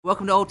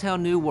Welcome to Old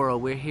Town New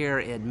World. We're here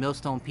at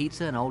Millstone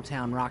Pizza in Old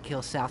Town Rock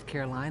Hill, South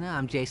Carolina.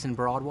 I'm Jason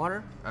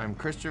Broadwater. I'm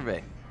Chris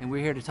Gervais. And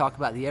we're here to talk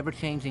about the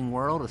ever-changing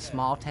world of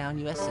small town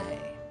USA.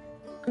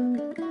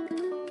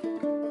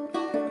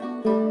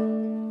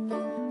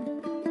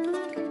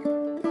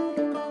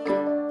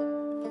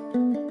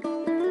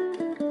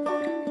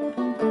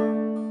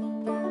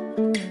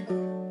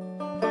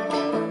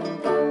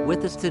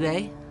 With us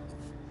today,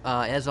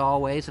 as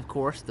always, of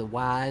course, the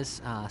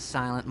wise,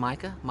 silent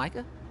Micah.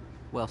 Micah?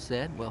 Well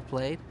said, well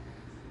played.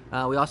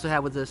 We also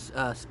have with us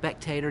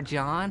Spectator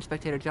John.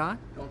 Spectator John?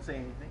 Don't say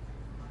anything.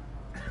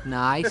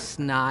 Nice,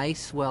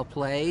 nice, well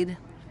played.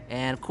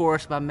 And of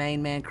course, my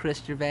main man,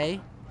 Chris Gervais.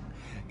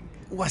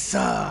 What's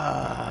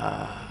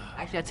up?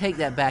 Actually, I take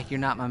that back. You're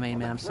not my main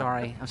man. I'm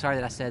sorry. I'm sorry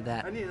that I said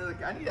that. I need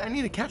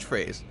a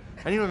catchphrase.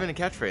 I need to invent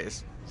a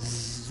catchphrase.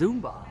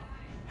 Zumba.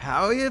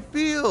 How you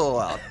feel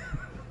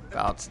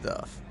about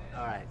stuff?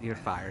 All right, you're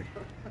fired.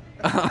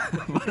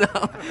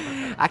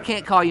 I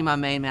can't call you my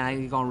main man. I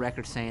need to go on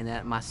record saying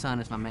that. My son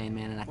is my main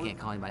man, and I can't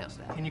call anybody else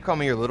that. Can you call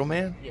me your little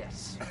man?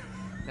 Yes.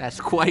 That's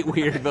quite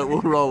weird, but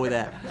we'll roll with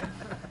that.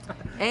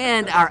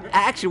 And our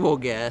actual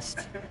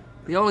guest,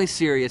 the only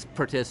serious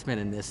participant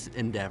in this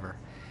endeavor,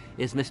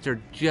 is Mr.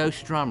 Joe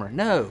Strummer.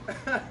 No,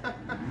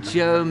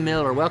 Joe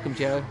Miller. Welcome,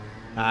 Joe.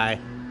 Hi.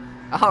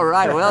 All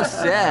right, well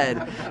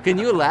said. Can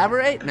you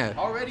elaborate? No.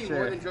 Already Sure.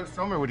 more than Joe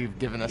Strummer would have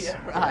given us.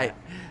 Yeah,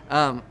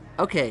 right.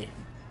 Okay.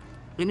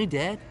 Isn't he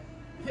dead?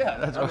 Yeah,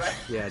 that's right.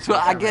 Yeah. So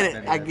I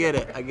get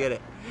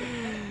it.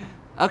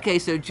 Okay,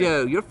 so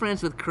Joe, you're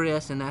friends with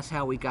Chris, and that's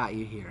how we got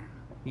you here.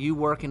 You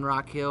work in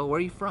Rock Hill. Where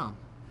are you from?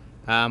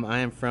 I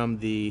am from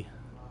the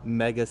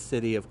mega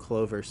city of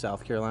Clover,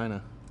 South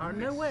Carolina. Oh,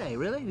 no way.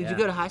 Really? Did Yeah. you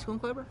go to high school in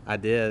Clover? I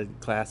did,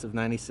 class of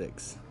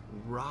 '96.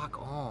 Rock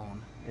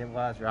on. It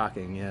was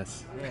rocking,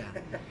 yes. Yeah.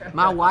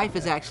 My wife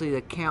is actually the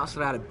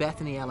counselor out of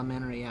Bethany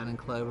Elementary out in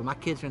Clover. My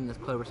kids are in the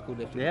Clover School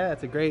District. Yeah,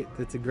 it's a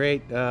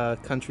great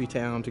country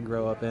town to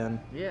grow up in.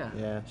 Yeah.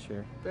 Yeah,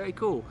 sure. Very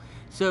cool.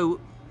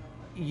 So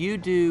you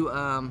do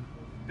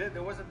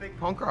There was a big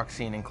punk rock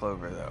scene in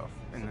Clover, though,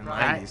 in the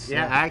I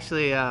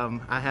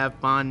 90s. have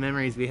fond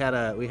memories. We had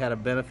a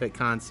benefit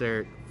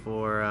concert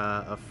for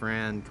a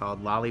friend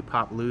called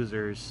Lollipop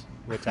Losers,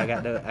 which I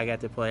got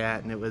to play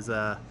at, and it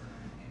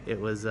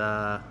was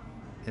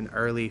an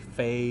early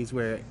phase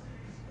where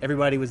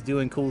everybody was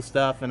doing cool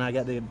stuff, and I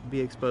got to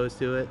be exposed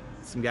to it.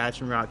 Some guys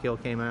from Rock Hill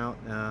came out,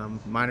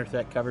 Minor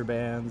Threat cover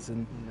bands,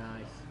 and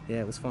nice. yeah,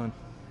 it was fun.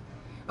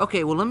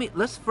 Okay, well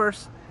let's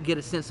first get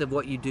a sense of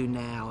what you do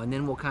now, and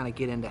then we'll kind of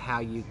get into how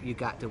you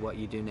got to what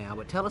you do now.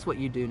 But tell us what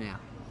you do now.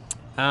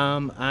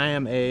 I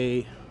am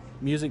a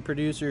music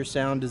producer,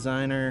 sound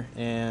designer,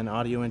 and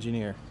audio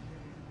engineer.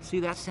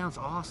 See, that sounds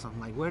awesome.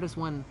 Like, how does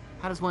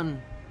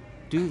one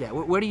do that?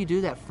 Where do you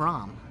do that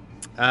from?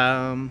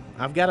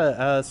 I've got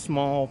a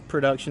small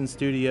production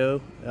studio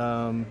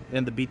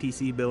in the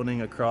BTC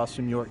building across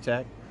from York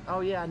Tech. Oh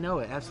yeah, I know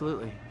it.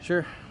 Absolutely.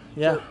 Sure.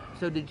 Yeah.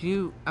 So did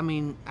you?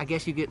 I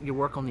guess you get your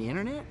work on the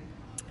internet.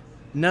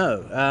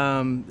 No.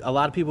 A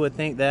lot of people would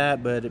think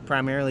that, but it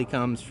primarily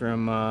comes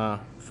from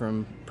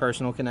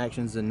personal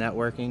connections and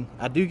networking.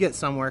 I do get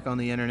some work on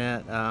the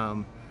internet.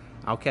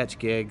 I'll catch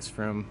gigs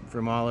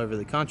from all over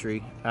the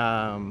country,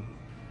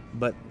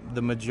 but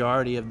the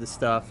majority of the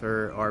stuff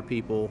are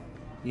people,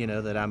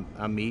 that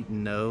I meet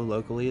and know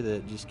locally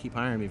that just keep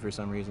hiring me for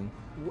some reason.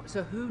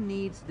 So who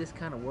needs this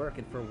kind of work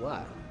and for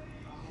what?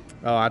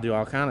 Oh, I do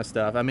all kind of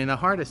stuff. I mean, the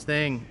hardest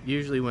thing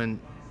usually when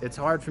it's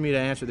hard for me to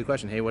answer the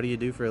question, hey, what do you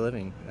do for a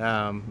living?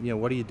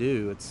 What do you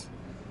do?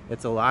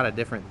 It's a lot of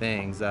different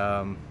things.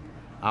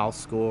 I'll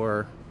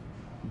score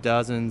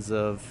dozens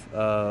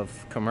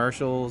of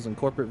commercials and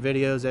corporate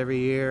videos every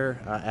year.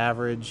 I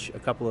average a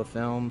couple of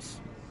films,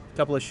 a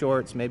couple of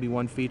shorts, maybe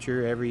one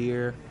feature every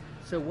year.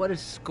 So what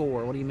is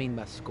score? What do you mean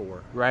by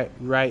score? Write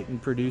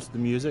and produce the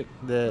music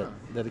that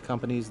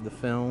accompanies the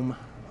film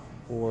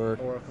or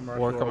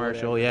a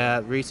commercial.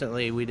 Yeah,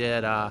 recently we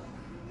did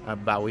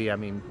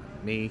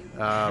me.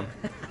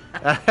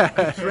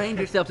 Train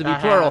yourself to be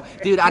plural.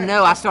 Dude, I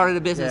know. I started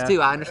a business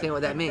too. I understand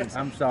what that means.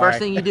 I'm sorry. First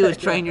thing you do is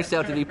train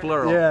yourself to be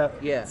plural.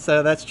 Yeah.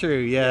 So that's true.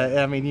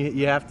 Yeah. I mean,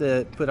 you have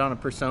to put on a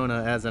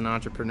persona as an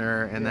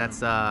entrepreneur, and that's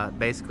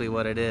basically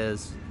what it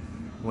is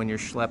when you're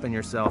schlepping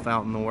yourself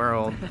out in the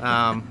world.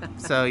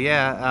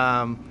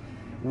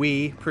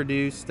 We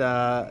produced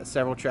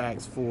several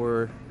tracks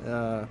for.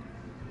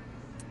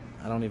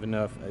 I don't even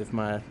know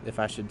if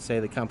I should say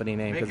the company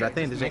name because I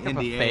think there's an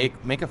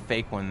NDA. Make a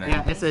fake one then.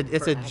 Yeah,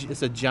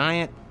 it's a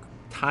giant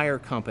tire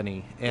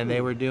company, and they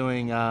were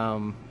doing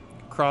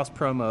cross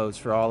promos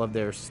for all of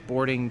their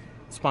sporting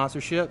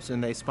sponsorships,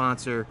 and they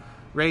sponsor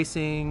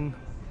racing,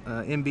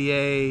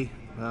 NBA,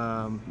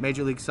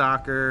 Major League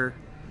Soccer,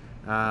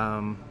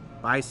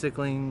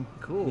 bicycling.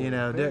 Cool.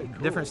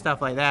 Different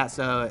stuff like that.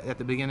 So at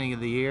the beginning of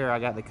the year, I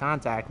got the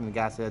contact, and the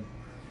guy said,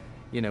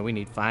 we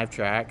need 5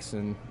 tracks,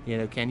 and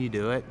can you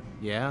do it?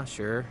 Yeah,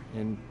 sure.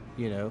 And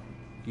you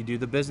do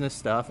the business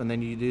stuff, and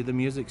then you do the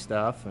music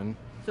stuff, and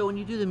So when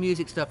you do the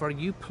music stuff, are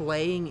you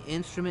playing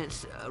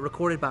instruments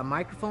recorded by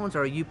microphones, or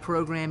are you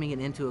programming it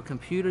into a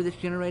computer that's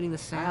generating the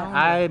sound?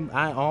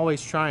 I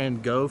always try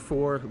and go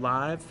for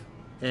live,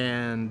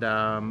 and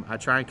I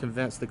try and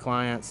convince the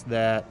clients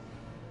that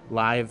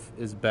live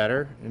is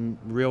better and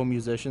real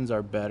musicians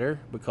are better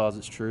because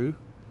it's true.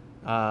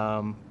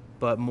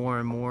 But more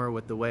and more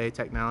with the way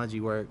technology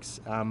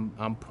works,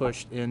 I'm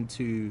pushed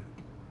into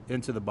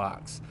the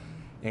box.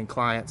 And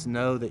clients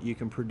know that you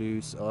can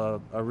produce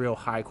a real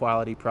high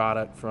quality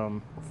product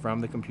from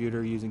the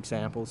computer using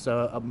samples.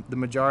 So the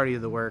majority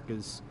of the work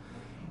is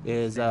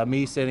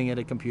me sitting at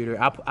a computer.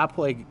 I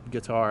play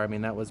guitar. I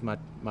mean, that was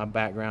my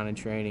background and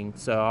training.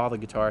 So all the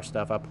guitar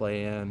stuff I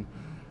play in.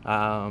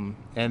 And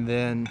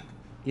then,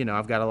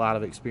 I've got a lot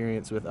of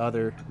experience with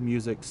other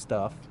music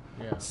stuff.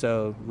 Yeah.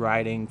 So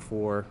writing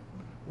for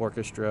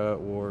orchestra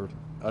or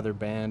other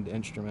band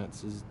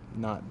instruments is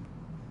not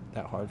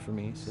that hard for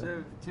me.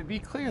 So to be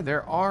clear,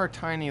 there are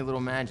tiny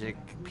little magic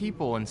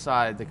people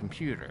inside the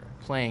computer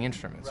playing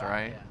instruments,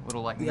 right? Yeah.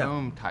 Little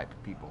gnome type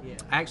people. Yeah.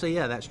 Actually,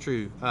 yeah, that's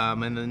true.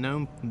 And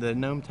the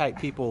gnome type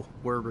people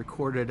were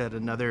recorded at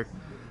another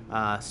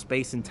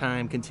space and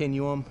time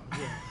continuum.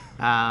 Yeah.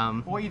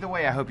 Well, either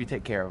way, I hope you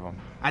take care of them.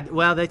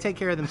 Well, they take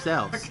care of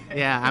themselves. Okay.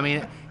 Yeah, I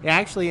mean,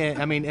 actually,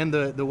 and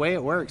the way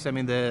it works, I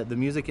mean, the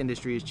music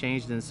industry has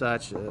changed in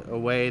such a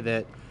way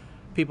that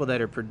people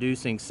that are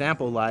producing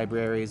sample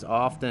libraries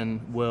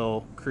often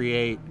will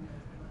create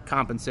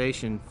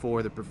compensation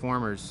for the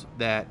performers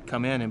that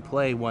come in and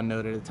play one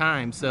note at a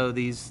time. So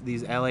these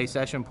LA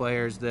session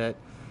players that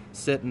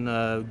sit in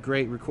a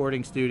great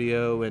recording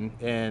studio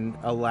and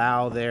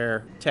allow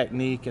their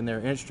technique and their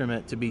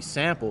instrument to be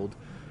sampled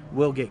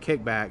will get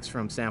kickbacks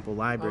from sample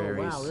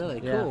libraries. Oh, wow, really?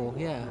 Yeah. Cool,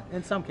 yeah.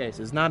 In some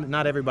cases.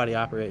 Not everybody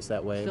operates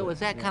that way. So is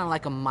that kind of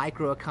like a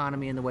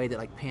microeconomy in the way that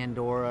like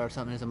Pandora or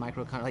something is a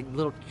microeconomy? Like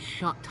little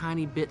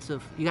tiny bits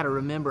of, you got to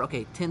remember,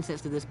 okay, 10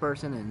 cents to this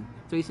person and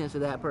 3 cents to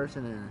that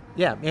person. And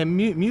yeah, and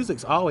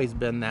music's always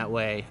been that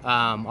way,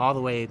 all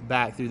the way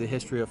back through the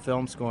history of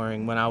film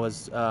scoring. When I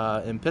was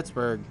in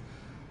Pittsburgh,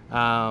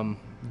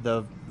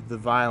 the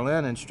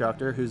violin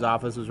instructor, whose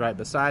office was right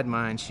beside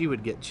mine, she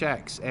would get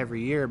checks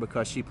every year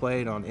because she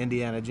played on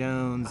Indiana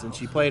Jones and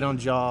she played on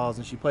Jaws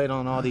and she played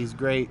on all these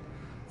great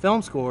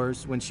film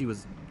scores when she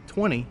was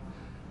 20,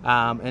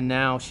 and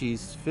now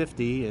she's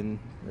 50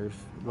 or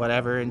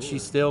whatever, and she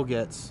still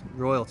gets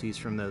royalties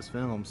from those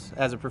films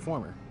as a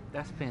performer.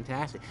 That's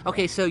fantastic.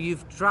 Okay, so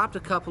you've dropped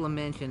a couple of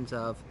mentions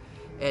of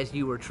as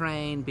you were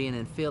trained, being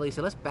in Philly,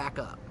 so let's back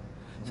up.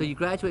 So you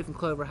graduate from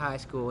Clover High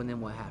School, and then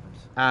what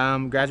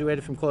happens?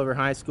 Graduated from Clover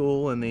High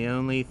School, and the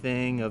only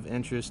thing of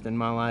interest in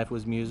my life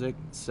was music.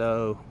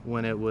 So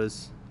when it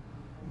was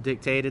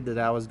dictated that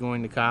I was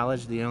going to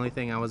college, the only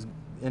thing I was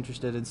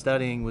interested in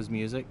studying was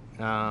music.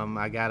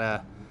 I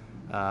got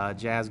a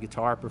jazz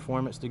guitar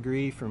performance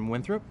degree from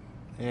Winthrop,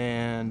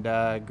 and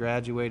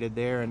graduated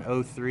there in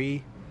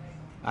 2003.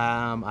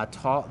 I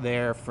taught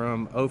there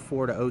from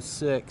 2004 to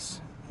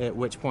 2006, at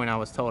which point I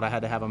was told I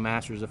had to have a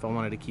master's if I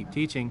wanted to keep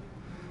teaching.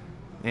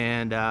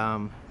 And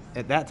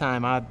at that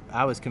time,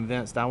 I was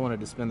convinced I wanted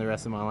to spend the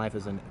rest of my life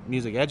as a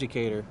music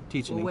educator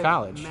teaching in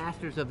college.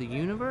 Masters of the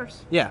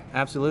Universe? Yeah,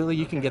 absolutely.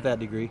 You can get that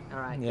degree. All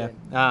right, yeah.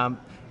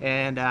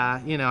 Good.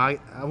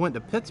 I went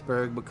to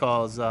Pittsburgh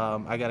because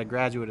I got a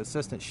graduate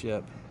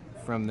assistantship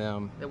from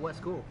them. At what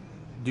school?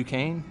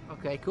 Duquesne.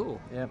 Okay, cool.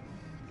 Yep.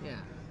 Yeah.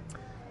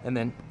 And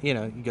then, you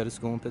go to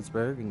school in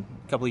Pittsburgh, and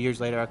a couple of years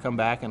later I come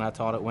back and I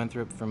taught at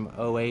Winthrop from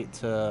 2008 to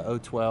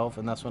 2012,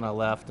 and that's when I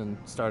left and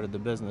started the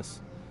business.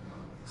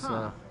 Huh.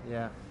 So,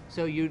 yeah.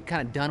 So you're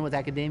kind of done with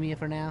academia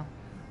for now?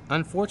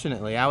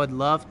 Unfortunately, I would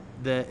love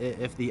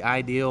if the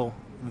ideal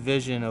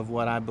vision of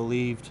what I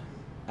believed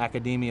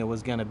academia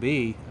was going to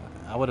be,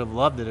 I would have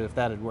loved it if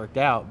that had worked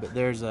out. But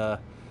there's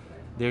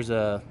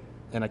an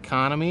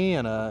economy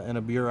and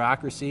a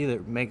bureaucracy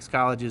that makes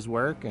colleges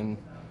work, and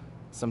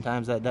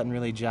sometimes that doesn't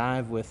really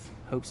jive with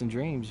hopes and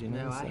dreams,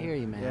 No, so, I hear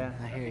you, man. Yeah.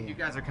 I hear you. You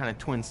guys are kind of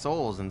twin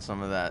souls in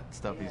some of that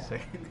stuff you say.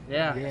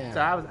 Yeah.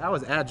 So I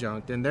was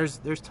adjunct, and there's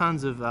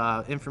tons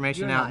of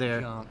information You're out not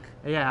there. junk.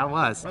 Yeah, I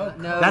was. Oh,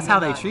 no, That's how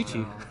you're they not treat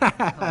you. junk.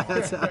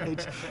 That's how they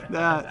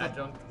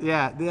adjunct.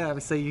 Yeah.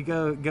 So you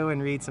go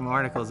and read some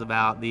articles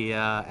about the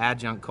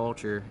adjunct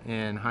culture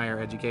in higher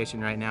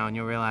education right now, and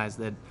you'll realize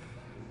that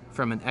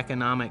from an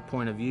economic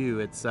point of view,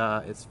 it's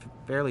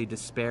fairly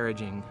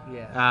disparaging.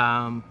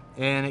 Yeah.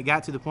 And it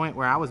got to the point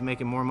where I was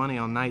making more money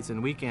on nights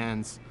and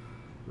weekends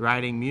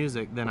writing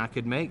music than I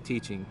could make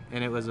teaching,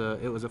 and it was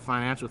a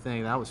financial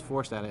thing that I was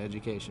forced out of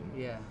education.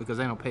 Yeah. Because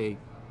they don't pay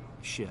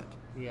shit.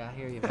 Yeah, I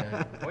hear you,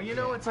 man.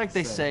 Well, it's like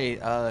they say,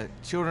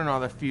 children are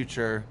the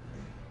future.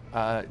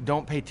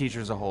 Don't pay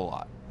teachers a whole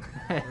lot.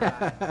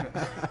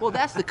 Well,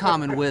 that's the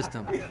common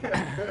wisdom.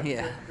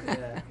 Yeah.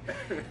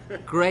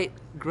 Great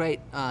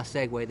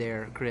segue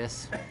there,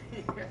 Chris.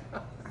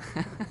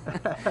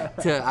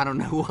 To I don't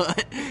know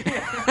what.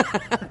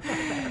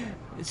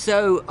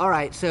 So, all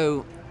right.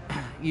 So,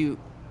 you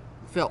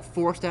felt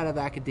forced out of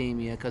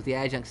academia because the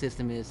adjunct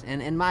system is,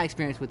 and my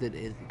experience with it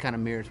is kind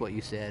of mirrors what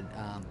you said.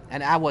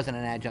 And I wasn't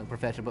an adjunct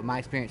professor, but my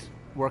experience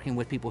working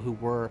with people who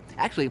were,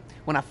 actually,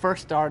 when I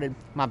first started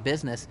my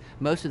business,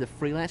 most of the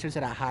freelancers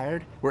that I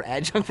hired were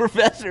adjunct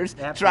professors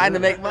trying to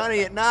make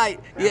money at night.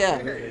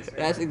 Yeah,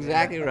 that's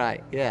exactly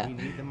right. Yeah. You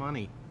need the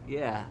money.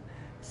 Yeah.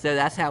 So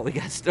that's how we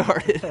got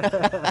started.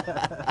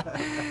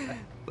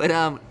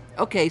 But,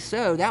 okay,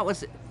 so that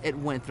was at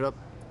Winthrop.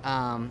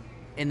 And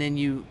then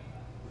you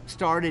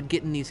started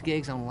getting these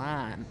gigs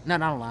online. No,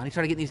 not online. You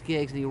started getting these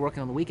gigs and you were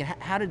working on the weekend.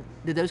 How did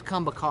those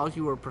come because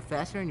you were a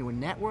professor and you were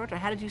networked, or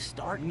how did you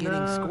start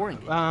getting scoring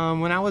gigs?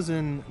 When I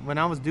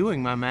was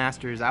doing my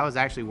master's, I was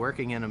actually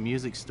working in a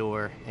music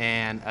store,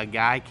 and a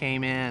guy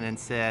came in and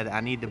said,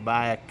 "I need to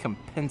buy a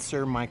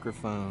compenser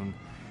microphone."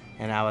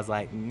 And I was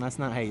like, "That's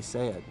not how you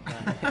say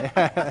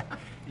it."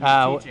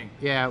 Teaching.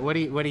 Yeah, what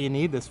do you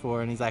need this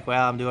for? And he's like,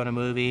 "Well, I'm doing a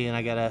movie and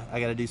I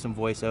gotta do some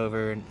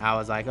voiceover." And I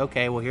was like,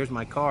 "Okay, well, here's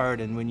my card,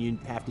 and when you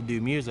have to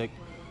do music,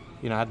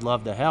 I'd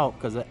love to help,"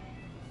 because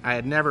I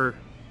had never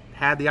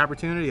had the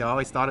opportunity. I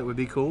always thought it would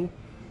be cool,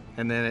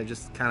 and then it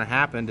just kind of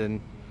happened.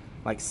 And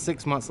like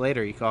 6 months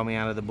later, he called me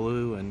out of the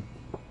blue, and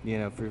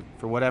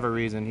for whatever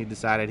reason, he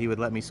decided he would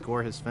let me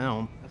score his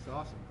film. That's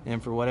awesome.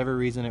 And for whatever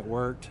reason, it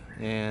worked,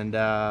 and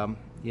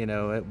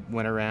it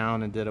went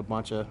around and did a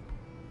bunch of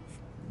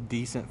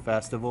decent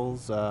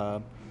festivals,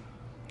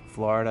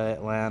 Florida,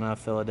 Atlanta,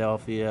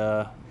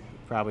 Philadelphia,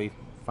 probably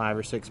 5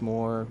 or 6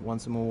 more, won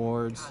some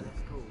awards. Oh,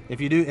 that's cool.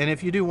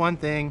 If you do one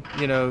thing,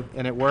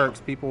 and it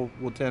works, people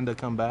will tend to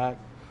come back.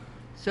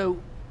 So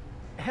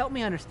help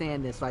me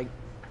understand this. Like,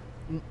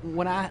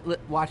 when I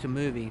watch a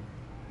movie,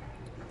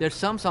 there's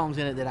some songs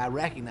in it that I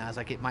recognize,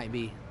 like it might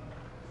be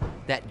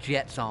that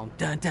Jet song,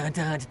 dun dun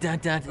dun dun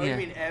dun. You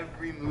mean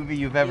every movie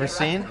you've ever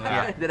seen?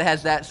 Yeah. That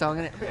has that song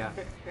in it. Yeah.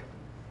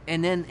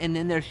 And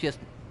then there's just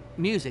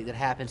music that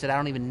happens that I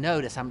don't even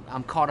notice.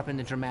 I'm caught up in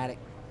the dramatic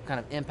kind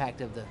of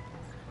impact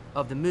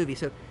of the movie.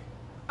 So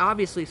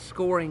obviously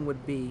scoring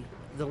would be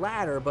the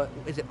latter, but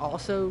is it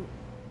also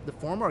the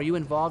former? Are you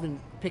involved in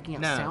picking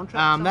out soundtrack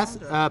songs?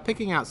 That's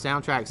picking out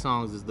soundtrack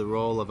songs is the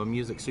role of a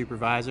music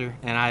supervisor,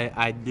 and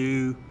I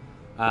do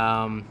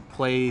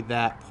play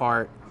that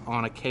part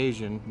on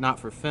occasion, not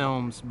for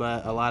films,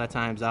 but a lot of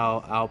times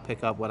I'll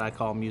pick up what I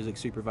call music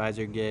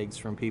supervisor gigs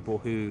from people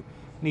who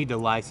need to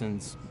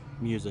license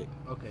music.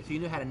 Okay, so you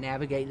know how to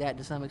navigate that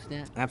to some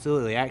extent?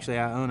 Absolutely. Actually,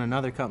 I own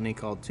another company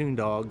called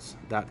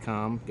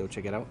TuneDogs.com. Go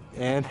check it out.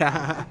 And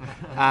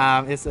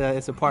it's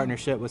a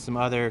partnership with some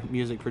other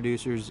music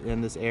producers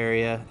in this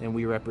area, and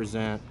we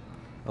represent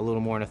a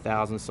little more than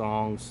 1,000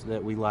 songs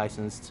that we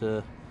license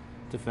to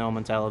film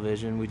and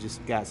television. We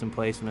just got some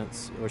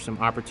placements, or some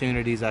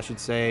opportunities, I should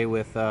say,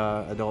 with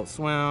Adult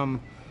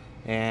Swim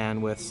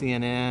and with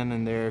CNN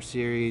and their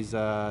series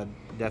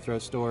Death Row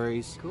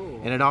Stories. Cool.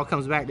 And it all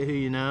comes back to who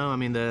you know. I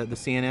mean, the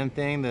CNN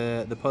thing,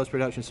 the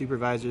post-production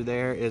supervisor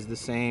there is the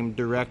same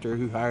director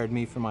who hired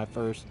me for my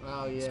first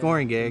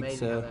scoring gig. Amazing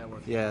So how that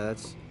works.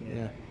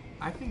 yeah.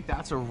 I think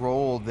that's a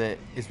role that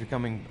is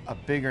becoming a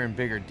bigger and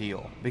bigger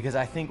deal, because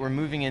I think we're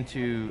moving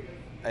into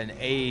an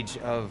age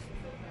of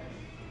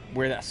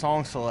where that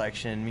song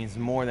selection means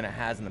more than it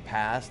has in the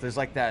past. There's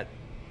like that,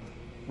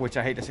 which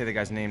I hate to say the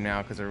guy's name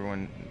now because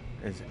everyone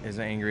is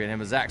angry at him,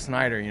 but Zack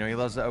Snyder, he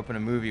loves to open a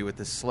movie with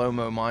this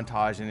slow-mo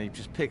montage, and he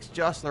just picks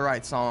just the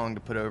right song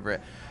to put over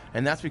it.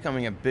 And that's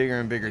becoming a bigger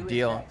and bigger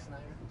deal.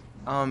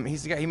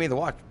 He's the guy, he made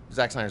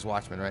Zack Snyder's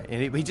Watchmen, right?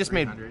 And he just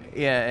 300.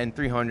 And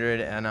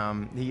 300,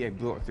 and he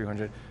blew up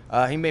 300.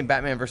 He made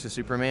Batman vs.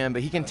 Superman,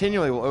 but he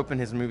continually will open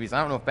his movies. I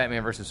don't know if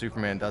Batman vs.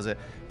 Superman does it,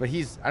 but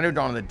I know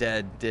Dawn of the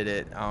Dead did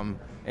it,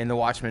 and The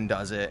Watchmen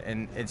does it.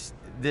 And it's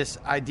this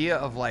idea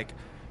of like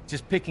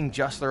just picking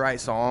just the right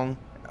song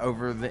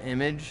over the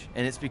image,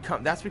 and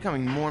that's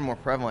becoming more and more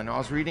prevalent. And I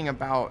was reading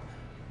about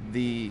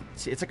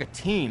it's like a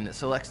team that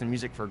selects the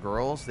music for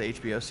Girls, the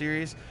HBO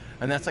series,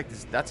 and that's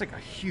like a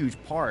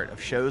huge part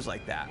of shows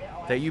like that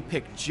you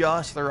pick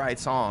just the right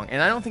song.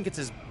 And I don't think it's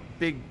as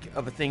big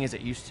of a thing as it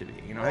used to be.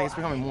 I think it's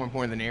becoming more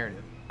important than the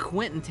narrative.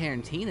 Quentin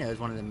Tarantino is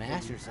one of the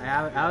masters of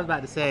that. I was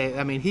about to say,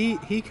 I mean,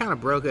 he kind of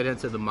broke it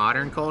into the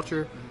modern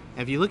culture.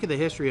 And if you look at the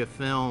history of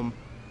film,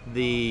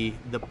 the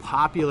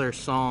popular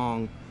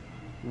song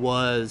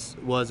was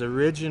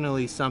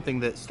originally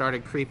something that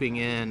started creeping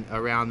in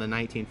around the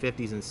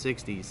 1950s and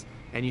 60s,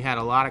 and you had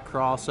a lot of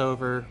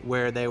crossover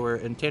where they were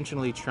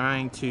intentionally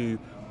trying to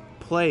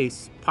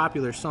place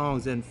popular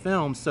songs in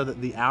films so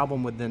that the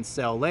album would then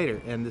sell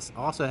later. And this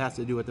also has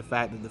to do with the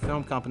fact that the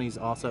film companies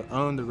also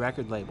own the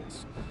record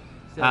labels.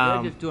 So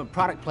they're just doing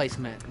product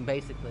placement,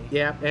 basically.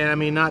 Yeah, and I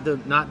mean, not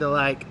to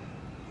like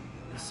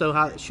show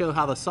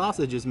how the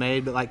sausage is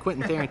made, but like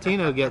Quentin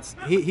Tarantino gets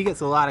he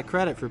gets a lot of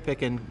credit for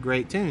picking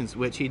great tunes,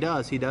 which he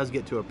does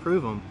get to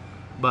approve them.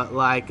 But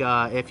like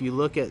if you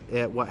look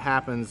at what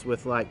happens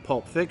with like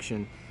Pulp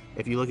Fiction,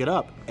 If you look it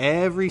up,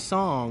 every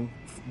song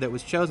that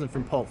was chosen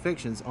from Pulp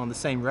Fiction's on the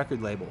same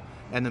record label,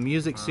 and the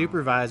music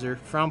supervisor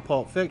from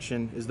Pulp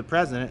Fiction is the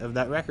president of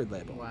that record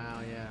label. Wow,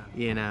 yeah.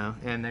 You know,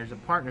 and there's a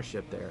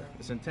partnership there.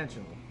 It's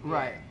intentional.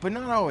 Right, but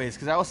not always,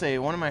 because I will say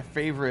one of my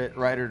favorite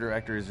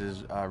writer-directors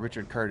is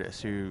Richard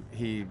Curtis, who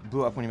he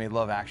blew up when he made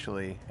Love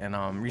Actually, and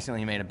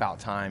recently he made About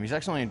Time. He's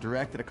actually only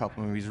directed a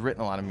couple movies,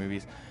 written a lot of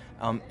movies.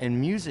 And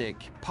music,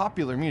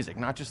 popular music,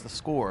 not just the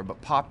score, but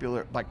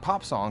popular, like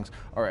pop songs,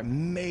 are a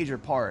major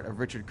part of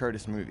Richard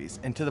Curtis movies.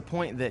 And to the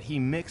point that he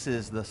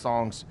mixes the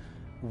songs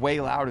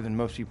way louder than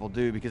most people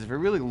do, because if you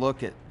really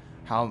look at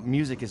how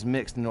music is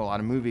mixed into a lot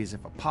of movies,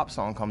 if a pop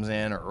song comes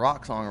in or a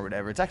rock song or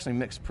whatever, it's actually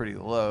mixed pretty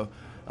low.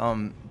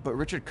 But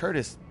Richard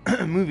Curtis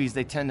movies,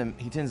 he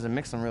tends to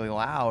mix them really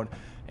loud.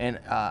 And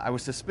I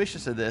was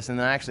suspicious of this, and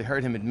then I actually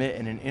heard him admit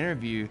in an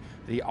interview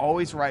that he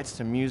always writes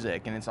to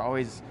music, and it's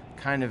always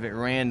kind of at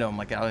random,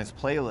 like on his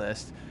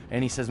playlist.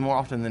 And he says more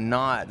often than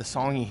not, the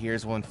song he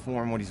hears will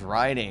inform what he's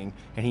writing.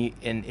 And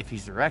if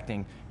he's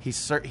directing,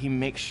 he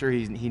makes sure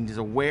he's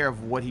aware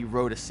of what he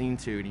wrote a scene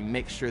to, and he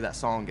makes sure that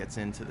song gets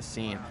into the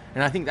scene.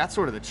 And I think that's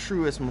sort of the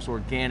truest, most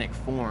organic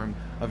form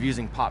of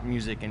using pop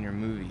music in your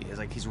movie. Is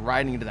like he's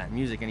writing to that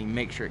music, and he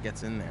makes sure it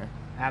gets in there.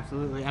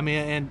 Absolutely. I mean,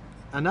 and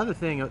another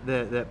thing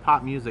that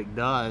pop music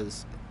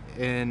does,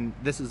 and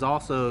this is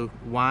also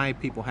why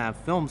people have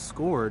films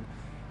scored,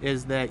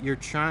 is that you're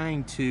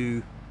trying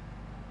to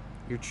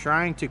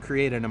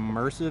create an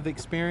immersive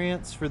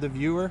experience for the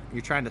viewer.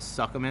 You're trying to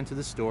suck them into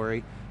the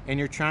story, and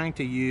you're trying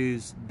to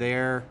use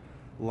their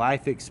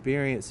life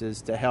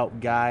experiences to help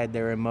guide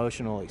their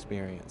emotional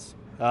experience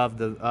of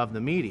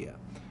the media,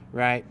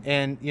 right?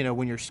 And you know,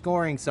 when you're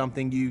scoring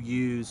something, you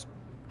use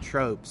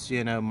tropes.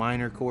 You know,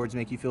 minor chords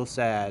make you feel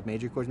sad,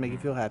 major chords make you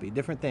feel happy,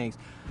 different things.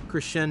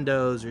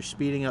 Crescendos or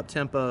speeding up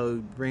tempo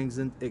brings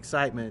in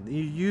excitement.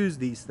 You use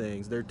these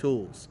things, they're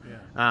tools.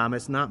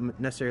 It's not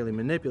necessarily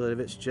manipulative,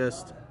 it's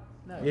just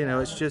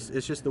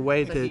it's just the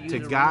way to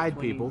guide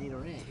people.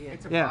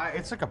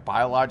 It's like a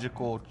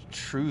biological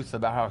truth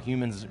about how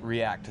humans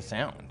react to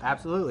sound.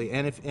 Absolutely.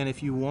 And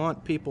if you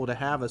want people to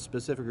have a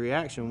specific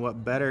reaction,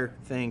 what better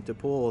thing to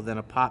pull than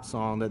a pop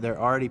song that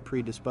they're already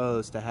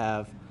predisposed to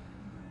have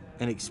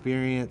an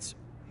experience,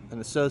 an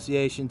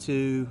association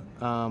to,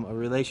 a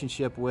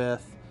relationship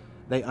with.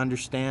 They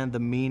understand the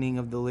meaning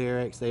of the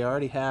lyrics. They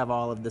already have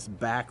all of this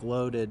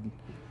backloaded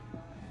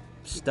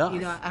stuff.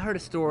 You know, I heard a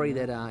story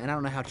that, and I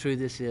don't know how true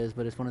this is,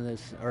 but it's one of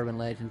those urban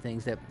legend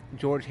things, that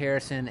George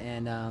Harrison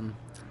and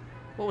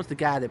what was the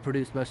guy that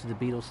produced most of the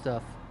Beatles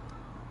stuff?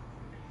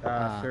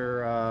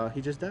 Sir, he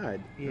just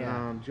died.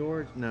 Yeah.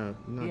 George? No.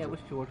 Yeah, it was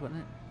George,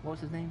 wasn't it? What was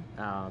his name?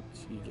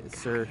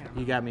 Sir,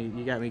 you got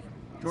me.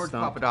 George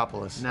stumped.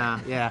 Papadopoulos. Nah,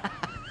 yeah.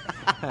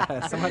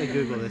 Somebody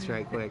Google this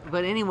right quick.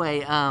 But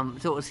anyway,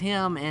 so it was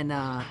him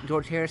and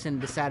George Harrison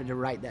decided to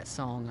write that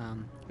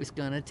song. It's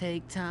gonna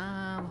take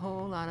time, a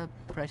whole lot of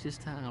precious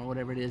time, or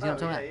whatever it is. You know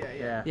what I'm talking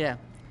about? Yeah.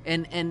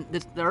 And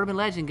the urban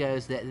legend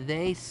goes that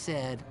they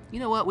said, you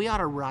know what, we ought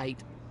to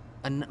write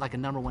a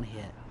number one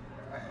hit,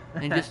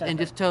 and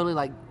just totally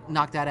like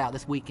knock that out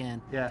this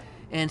weekend. Yeah.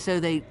 And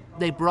so they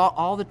brought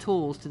all the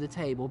tools to the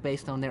table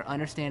based on their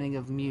understanding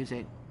of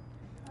music,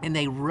 and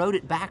they wrote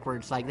it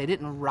backwards. Like they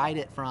didn't write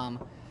it from,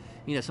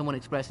 someone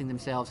expressing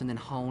themselves and then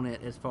hone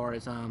it as far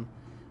as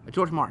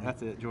George Martin.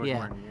 That's it, George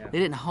Martin. Yeah. They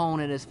didn't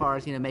hone it as far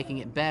as making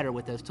it better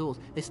with those tools.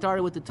 They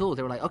started with the tools.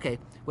 They were like, okay,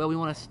 well, we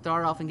want to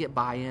start off and get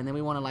buy-in, then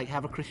we want to like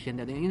have a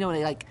crescendo. Then,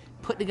 they like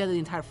put together the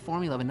entire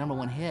formula of a number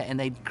one hit, and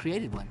they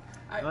created one.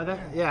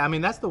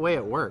 That's the way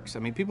it works. I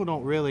mean, people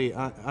don't really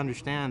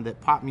understand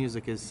that pop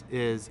music is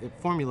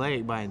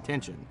formulaic by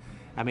intention.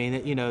 I mean,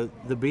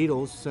 the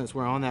Beatles, since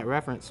we're on that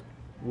reference,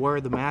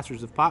 were the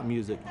masters of pop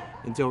music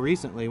until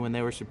recently when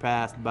they were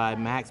surpassed by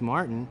Max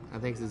Martin, I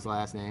think is his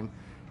last name,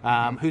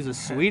 who's a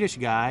Swedish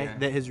guy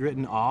that has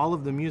written all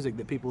of the music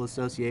that people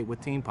associate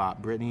with teen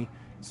pop. Britney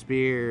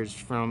Spears,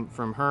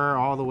 from her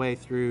all the way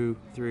through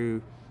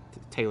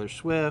Taylor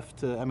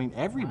Swift,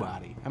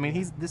 everybody. I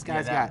mean, this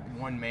guy's got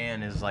one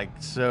man is like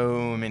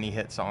so many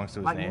hit songs to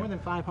his like name. more than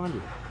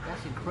 500.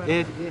 That's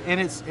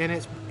incredible.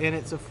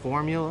 It's a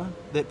formula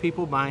that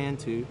people buy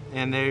into,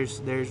 and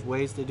there's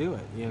ways to do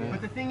it.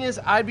 But the thing is,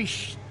 I'd be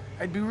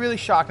really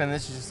shocked, and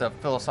this is just a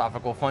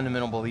philosophical,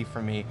 fundamental belief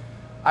for me.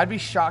 I'd be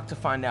shocked to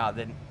find out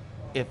that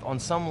if on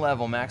some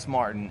level Max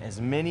Martin, as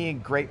many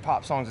great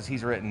pop songs as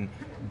he's written,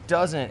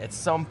 doesn't at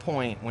some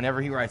point,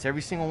 whenever he writes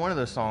every single one of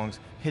those songs,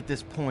 hit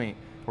this point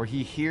where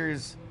he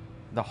hears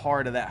the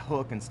heart of that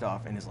hook and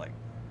stuff and is like,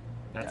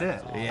 that's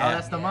it. Yeah. Oh,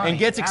 that's the money. And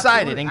gets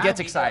excited.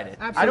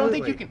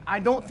 Absolutely. I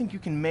don't think you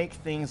can make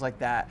things like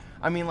that.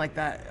 I mean, like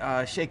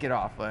that Shake It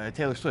Off,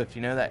 Taylor Swift,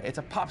 that it's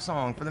a pop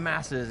song for the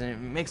masses and it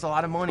makes a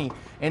lot of money,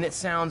 and it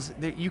sounds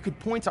that you could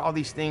point to all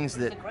these things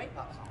that It's a great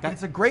pop song.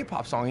 It's a great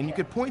pop song, and you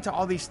could point to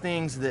all these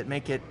things that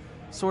make it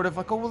sort of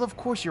like, oh well, of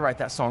course you write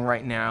that song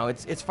right now.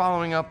 It's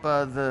following up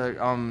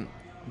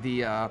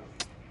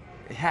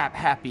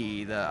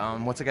Happy, the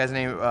what's the guy's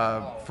name?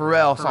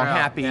 Pharrell song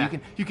Happy. Yeah.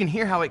 You can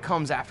hear how it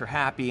comes after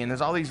Happy, and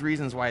there's all these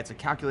reasons why it's a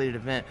calculated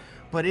event,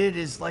 but it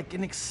is like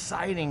an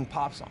exciting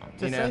pop song.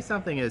 To say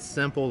something is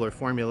simple or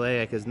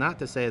formulaic is not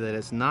to say that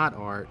it's not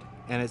art,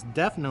 and it's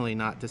definitely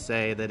not to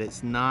say that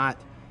it's not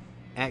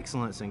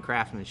excellence and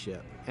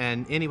craftsmanship.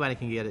 And anybody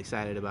can get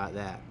excited about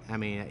that. I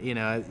mean,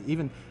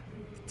 even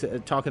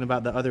talking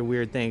about the other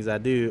weird things I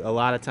do, a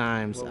lot of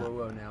times.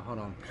 Whoa, now, hold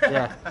on.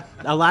 Yeah,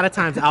 a lot of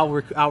times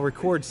I'll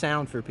record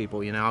sound for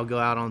people. I'll go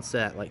out on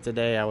set. Like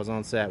today, I was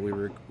on set. We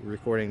were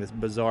recording this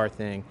bizarre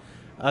thing.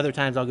 Other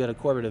times I'll go to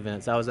corporate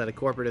events. I was at a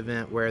corporate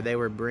event where they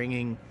were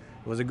bringing.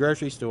 It was a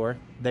grocery store.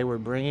 They were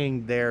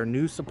bringing their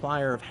new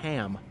supplier of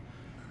ham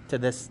to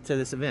this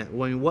event. I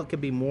mean, what could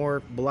be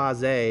more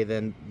blasé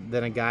than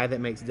a guy that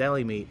makes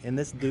deli meat? And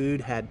this dude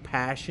had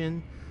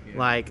passion.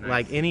 Like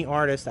any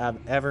artist I've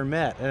ever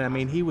met. And I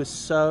mean, he was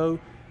so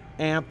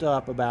amped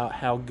up about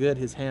how good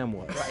his ham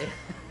was.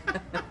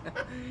 Right.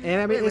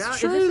 And I mean, it's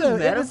true is this though. a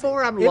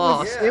metaphor? I'm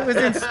lost. It was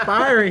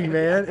inspiring,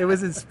 man. It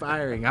was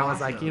inspiring. I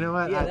was like, you know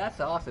what? Yeah, that's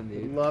awesome,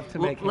 dude. Love to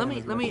make let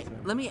ham me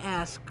me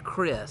ask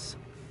Chris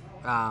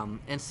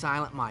and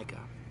Silent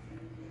Micah,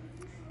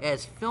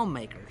 as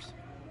filmmakers,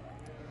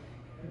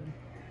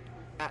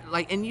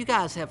 and you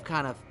guys have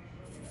kind of,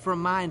 from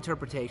my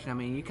interpretation, I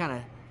mean, you kind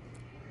of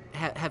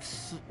have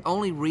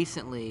only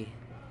recently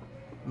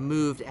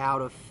moved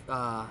out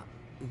of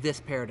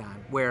this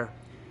paradigm where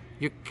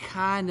you're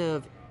kind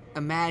of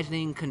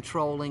imagining,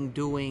 controlling,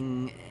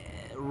 doing,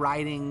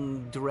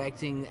 writing,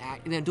 directing,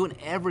 doing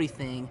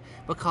everything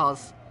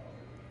because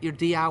you're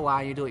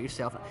DIY, you do it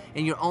yourself,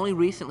 and you're only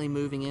recently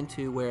moving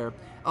into where,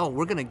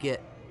 we're gonna get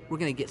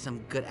some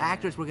good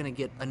actors, we're gonna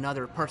get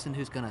another person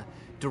who's gonna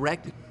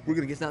direct, we're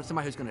gonna get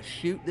somebody who's gonna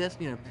shoot this,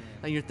 and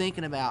you're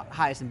thinking about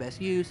highest and best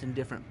use and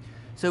different.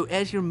 So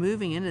as you're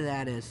moving into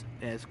that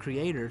as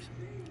creators,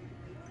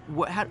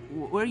 what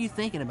are you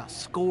thinking about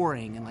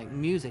scoring and like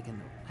music and?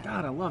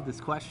 God, I love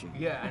this question.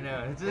 Yeah, I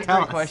know. It's a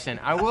great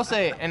question. I will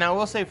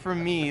say for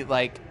me,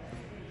 like,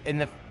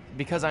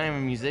 because I am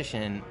a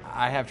musician,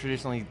 I have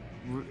traditionally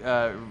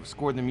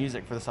scored the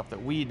music for the stuff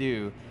that we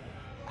do.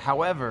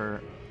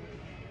 However,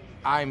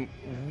 I'm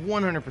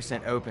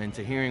 100% open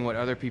to hearing what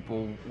other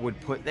people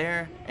would put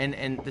there.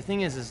 And the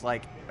thing is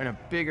like, in a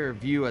bigger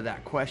view of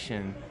that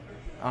question,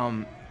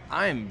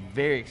 I am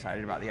very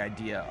excited about the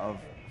idea of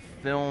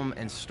film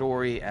and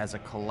story as a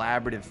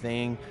collaborative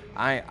thing.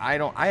 I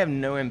have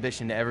no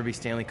ambition to ever be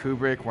Stanley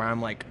Kubrick, where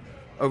I'm like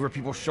over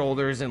people's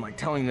shoulders and like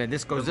telling them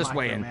this goes this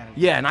way,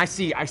 and I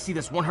see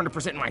this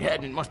 100% in my head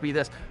and it must be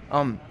this.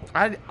 I mean,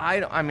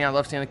 I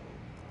love Stanley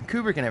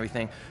Kubrick and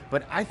everything,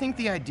 but I think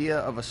the idea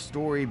of a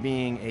story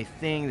being a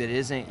thing that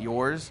isn't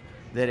yours,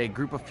 that a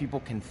group of people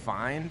can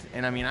find,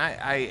 and I mean,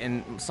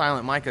 and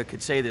Silent Micah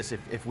could say this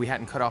if we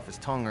hadn't cut off his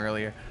tongue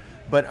earlier,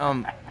 but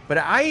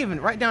I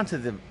even, right down to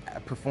the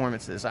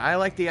performances, I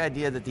like the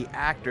idea that the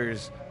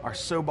actors are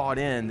so bought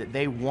in that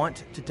they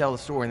want to tell the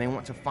story and they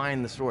want to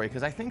find the story,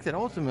 because I think that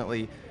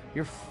ultimately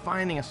you're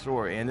finding a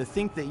story, and to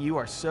think that you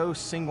are so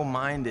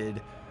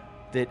single-minded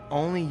that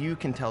only you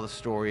can tell the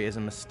story is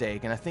a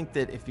mistake. And I think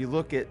that if you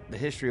look at the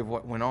history of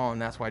what went on,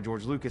 that's why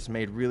George Lucas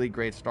made really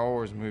great Star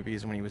Wars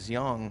movies when he was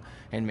young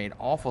and made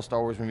awful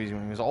Star Wars movies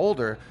when he was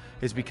older,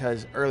 is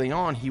because early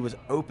on he was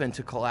open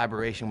to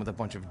collaboration with a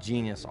bunch of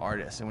genius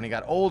artists. And when he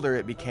got older,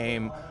 it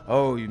became,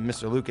 oh,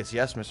 Mr. Lucas,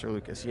 yes, Mr.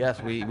 Lucas,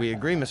 yes, we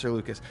agree, Mr.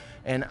 Lucas.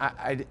 And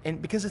and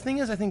because the thing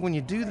is, I think when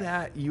you do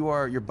that,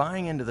 you're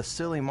buying into the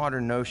silly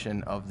modern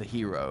notion of the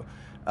hero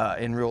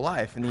in real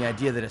life, and the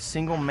idea that a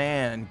single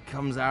man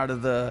comes out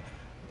of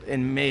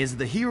and is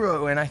the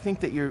hero. And I think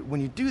that when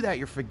you do that,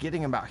 you're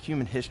forgetting about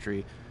human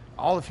history,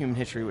 all of human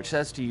history, which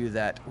says to you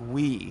that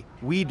we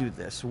do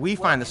this, we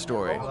find the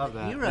story.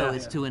 The hero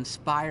is to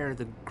inspire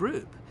the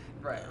group,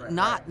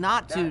 not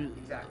to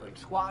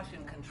squash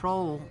and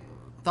control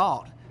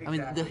thought. Exactly.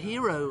 I mean, the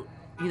hero,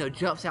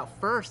 jumps out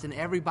first, and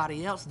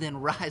everybody else then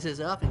rises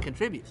up and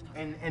contributes.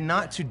 And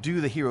not to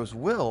do the hero's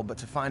will, but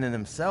to find in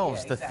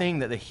themselves the thing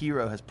that the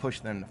hero has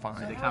pushed them to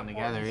find. They come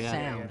together,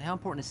 Sound. How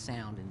important is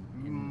sound?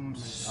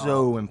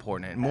 So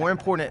important. More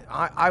important.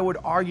 I would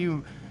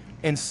argue,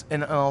 in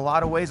a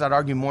lot of ways, I'd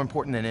argue more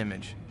important than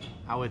image.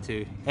 I would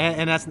too.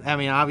 And that's, I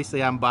mean,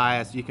 obviously I'm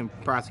biased. You can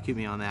prosecute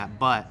me on that,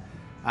 but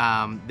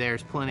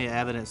there's plenty of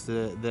evidence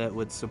that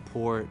would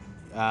support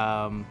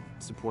the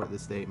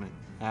statement.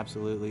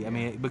 Absolutely. I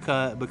mean,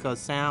 because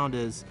sound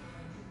is,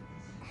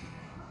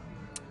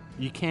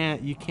 you can't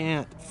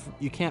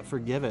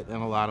forgive it in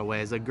a lot of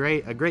ways. A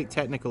great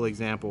technical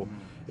example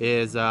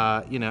is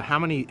how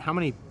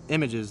many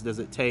images does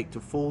it take to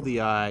fool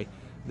the eye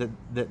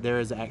that there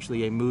is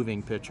actually a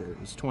moving picture?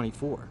 It's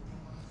 24,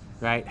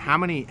 right? How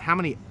many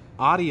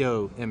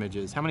audio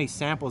images, how many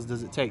samples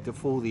does it take to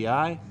fool the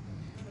eye?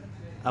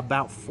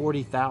 About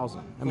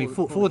 40,000. I mean,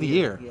 fool the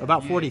ear. Yeah.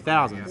 About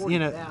 40,000.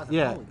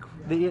 40,000.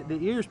 The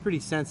ear is pretty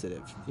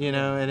sensitive,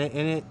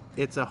 and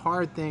it's a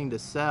hard thing to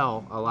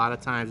sell a lot of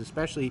times,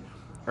 especially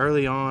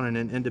early on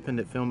in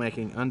independent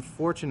filmmaking.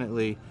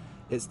 Unfortunately,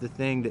 it's the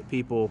thing that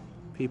people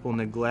people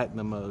neglect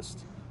the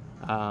most.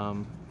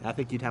 I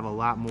think you'd have a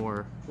lot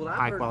more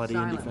high quality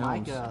indie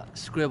films. Mike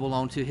scribble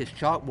onto his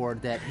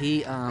chalkboard that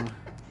he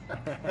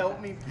Help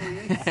me,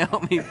 please.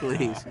 help me,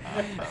 please.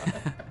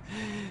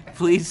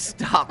 Please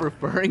stop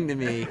referring to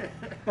me.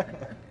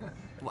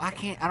 Well, I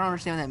don't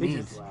understand what that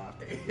means.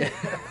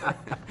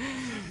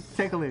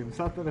 Tickle him,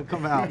 something will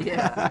come out.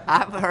 Yeah,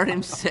 I've heard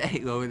him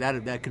say, well,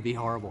 that could be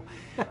horrible.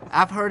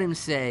 I've heard him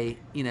say,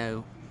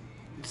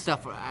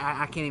 stuff,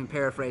 I can't even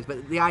paraphrase,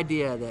 but the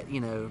idea that,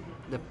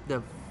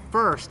 the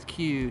first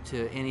cue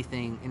to any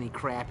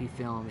crappy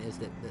film is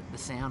that the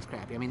sound's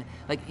crappy. I mean,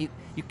 like,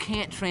 you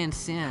can't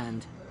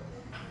transcend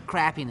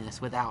crappiness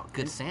without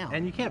good sound.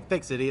 And you can't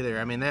fix it either.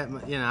 I mean,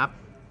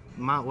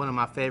 one of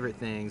my favorite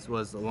things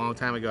was a long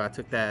time ago. I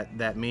took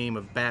that meme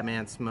of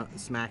Batman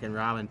smacking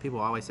Robin. People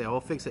always say, "Oh,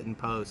 fix it in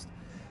post,"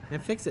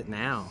 and fix it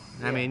now.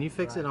 Yeah, I mean, you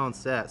fix it on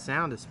set,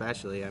 sound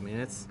especially. I mean,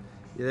 it's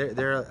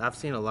I've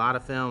seen a lot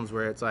of films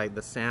where it's like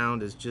the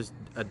sound is just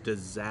a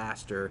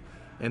disaster,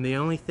 and the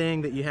only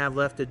thing that you have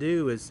left to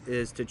do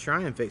is to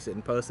try and fix it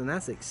in post, and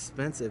that's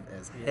expensive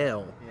as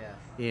hell. Yeah.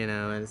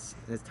 And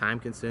it's time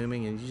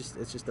consuming, and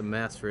it's just a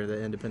mess for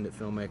the independent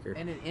filmmaker.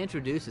 And it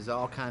introduces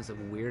all kinds of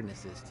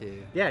weirdnesses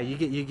too. Yeah,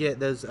 you get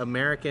those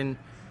American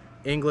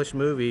English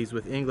movies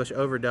with English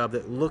overdub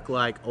that look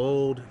like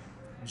old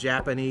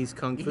Japanese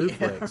kung fu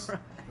flicks.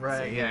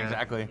 Right. Yeah.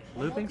 Exactly.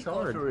 Looping's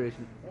hard.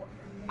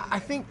 I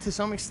think to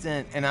some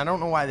extent, and I don't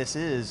know why this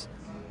is,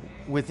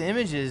 with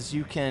images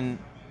you can.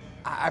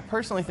 I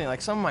personally think,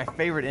 like, some of my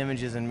favorite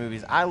images in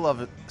movies, I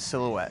love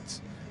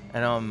silhouettes.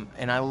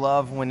 And I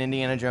love when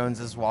Indiana Jones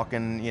is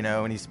walking,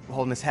 and he's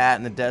holding his hat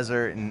in the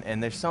desert,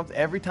 and there's something,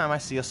 every time I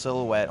see a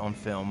silhouette on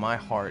film, my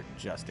heart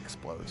just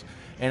explodes.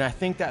 And I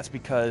think that's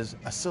because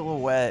a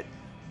silhouette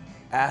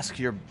asks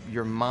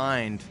your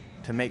mind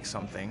to make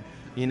something,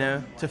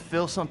 to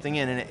fill something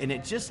in, and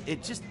it just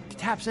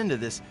taps into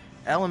this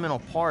elemental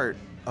part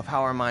of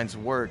how our minds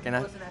work.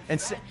 And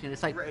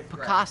it's like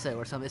Picasso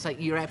or something. It's like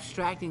you're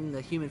abstracting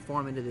the human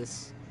form into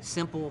this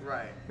simple,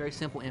 very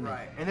simple image.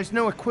 Right. And there's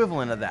no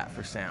equivalent of that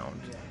for sound.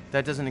 Yeah.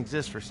 That doesn't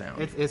exist for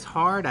sound. It's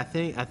hard. I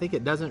think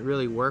it doesn't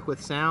really work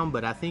with sound,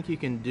 but I think you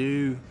can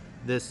do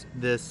this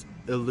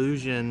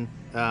illusion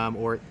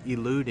or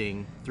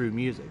eluding through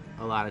music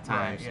a lot of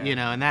times. Right,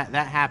 yeah. And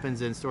that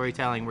happens in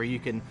storytelling where you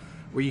can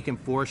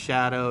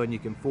foreshadow and you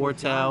can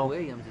foretell. John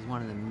Williams is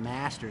one of the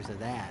masters of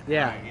that.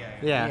 Yeah, right?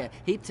 yeah.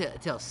 He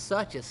tells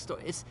such a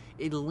story.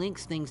 It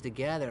links things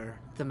together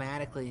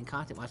thematically and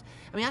content-wise.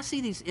 I mean, I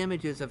see these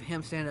images of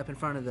him standing up in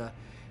front of the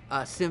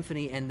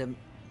symphony and the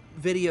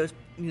videos,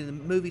 the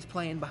movies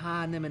playing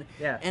behind them, and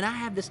I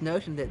have this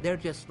notion that they're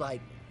just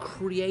like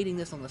creating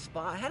this on the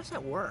spot. How does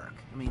that work?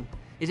 I mean,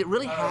 is it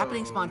really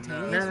happening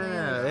spontaneously?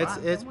 No.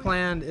 It's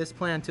planned. It's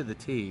planned to the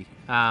T.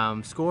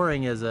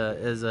 Scoring is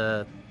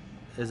an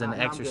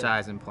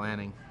exercise in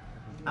planning.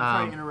 I'm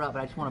sorry to interrupt,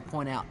 but I just want to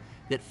point out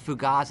that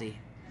Fugazi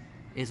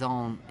is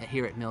on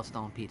here at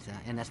Millstone Pizza,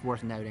 and that's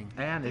worth noting.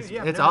 And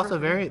it's also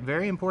very,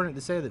 very important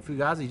to say that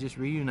Fugazi just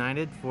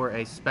reunited for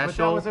a special. But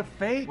that was a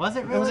fake. Was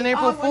it really? It was an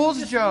April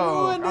Fool's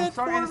joke. I'm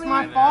sorry, it's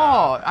my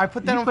fault. I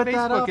put that on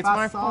Facebook. It's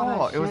my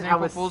fault. It was an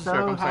April Fool's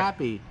joke. I'm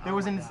happy. There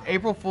was an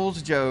April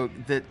Fool's joke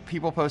that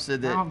people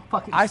posted that. I'm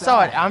fucking I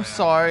saw it. I'm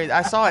sorry.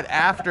 I saw it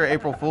after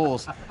April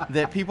Fool's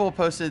that people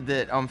posted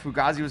that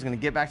Fugazi was going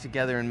to get back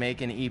together and make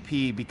an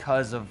EP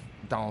because of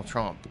Donald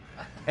Trump.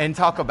 And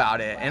talk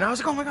about it, and I was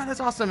like, "Oh my God, that's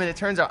awesome!" And it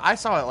turns out I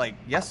saw it like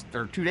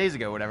 2 days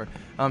ago, whatever.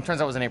 Turns out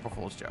it was an April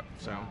Fool's joke,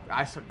 so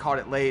I caught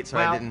it late, so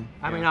I didn't.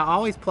 I mean, I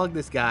always plug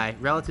this guy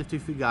relative to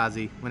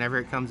Fugazi whenever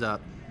it comes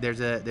up.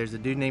 There's a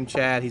dude named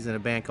Chad. He's in a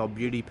band called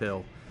Beauty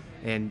Pill,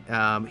 and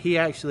he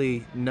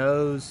actually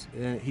knows.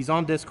 He's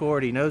on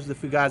Discord. He knows the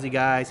Fugazi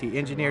guys. He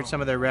engineered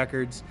some of their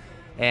records,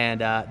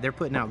 and they're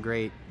putting out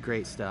great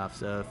stuff.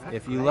 So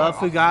if you love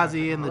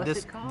Fugazi and the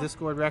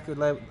Discord record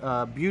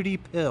label, Beauty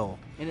Pill.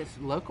 And it's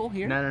local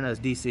here? No, it's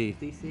DC.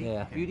 DC?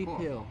 Yeah. Beauty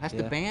Pill. That's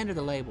the band or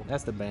the label?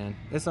 That's the band.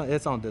 It's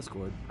on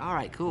Discord. All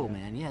right, cool,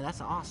 man. Yeah, that's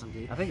awesome,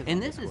 dude. I think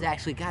and this is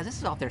actually, guys, this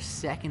is off their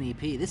second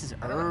EP. This is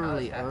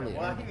early.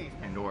 Well, I think it's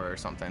Pandora or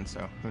something,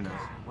 so who knows?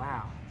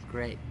 Wow, it's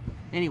great.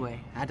 Anyway,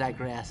 I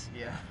digress.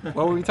 Yeah.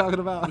 What were we talking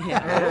about?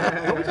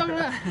 Yeah. What were we talking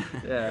about?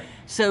 Yeah.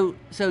 So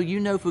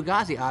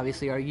Fugazi,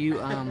 obviously. Are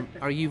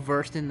you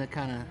versed in the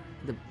kind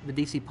of the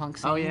DC punk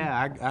scene? Oh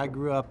yeah, I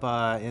grew up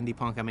indie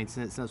punk. I mean,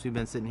 since we've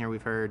been sitting here,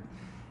 we've heard,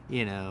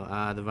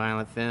 the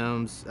Violent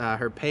Femmes.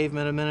 Heard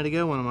Pavement a minute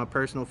ago, one of my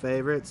personal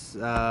favorites.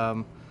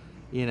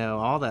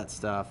 All that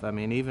stuff. I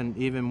mean,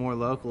 even more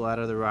local out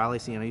of the Raleigh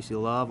scene. I used to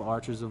love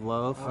Archers of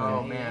Loaf.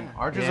 Oh man,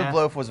 Archers of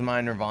Loaf was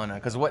my Nirvana,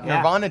 because what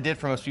Nirvana did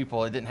for most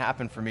people, it didn't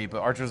happen for me,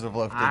 but Archers of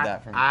Loaf did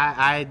that for me.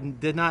 I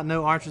did not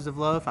know Archers of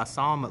Loaf. I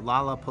saw them at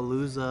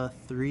Lollapalooza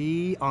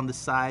 3 on the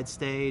side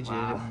stage,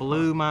 and it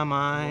blew my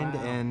mind.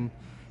 Wow. And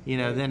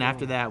then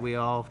after that, we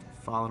all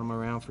followed them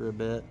around for a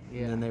bit,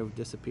 and then they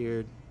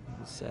disappeared.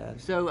 It was sad.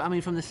 So I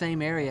mean, from the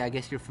same area, I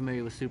guess you're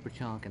familiar with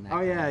Superchunk and that.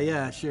 Oh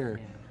yeah, sure.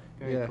 Yeah.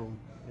 Very cool.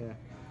 Yeah.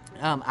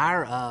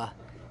 Our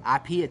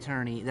IP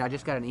attorney that I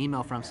just got an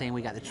email from saying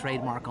we got the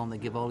trademark on the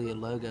Givolia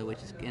logo, which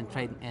is and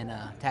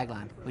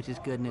tagline, which is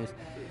good news.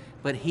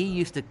 But he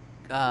used to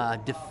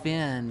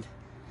defend.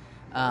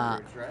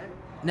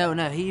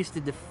 No, he used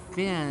to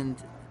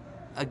defend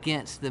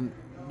against the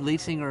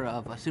lead singer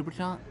of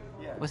Superchunk.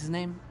 What's his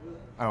name?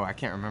 Oh, I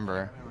can't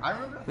remember. I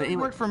remember. But He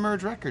anyway, worked for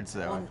Merge Records,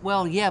 though.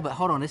 well, yeah, but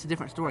hold on, it's a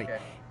different story. Okay.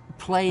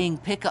 Playing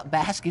pickup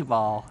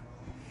basketball.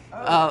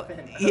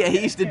 Yeah,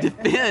 he used to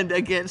defend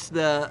against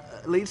the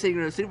lead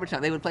singer of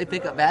Superchunk. They would play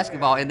pickup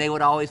basketball, and they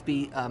would always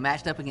be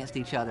matched up against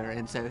each other.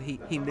 And so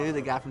he knew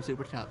the guy from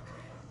Superchunk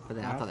for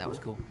that. I thought that was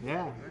cool.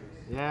 Yeah,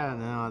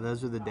 no,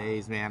 those are the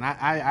days, man.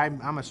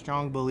 I'm a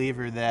strong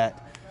believer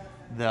that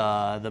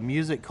the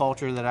music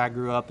culture that I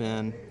grew up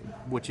in,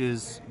 which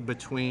is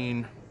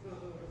between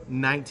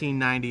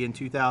 1990 and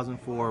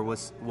 2004,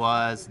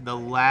 was the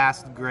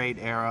last great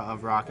era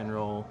of rock and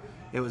roll.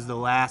 It was the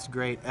last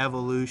great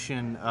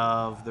evolution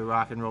of the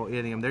rock and roll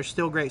idiom. There's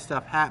still great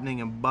stuff happening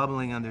and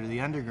bubbling under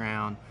the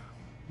underground,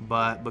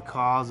 but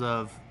because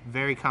of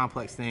very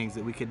complex things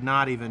that we could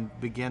not even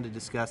begin to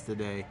discuss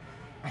today,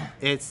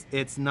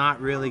 it's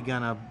not really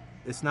gonna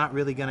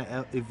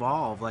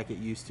evolve like it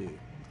used to.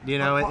 You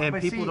know,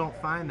 and people don't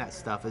find that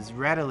stuff as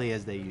readily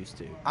as they used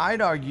to.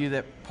 I'd argue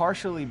that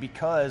partially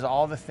because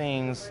all the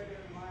things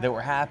that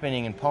were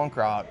happening in punk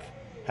rock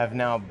have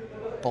now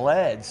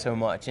bled so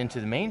much into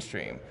the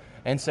mainstream.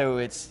 And so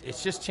it's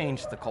just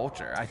changed the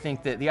culture. I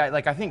think that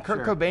I think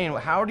Kurt Cobain.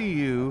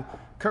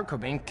 Kurt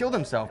Cobain killed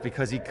himself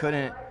because he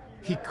couldn't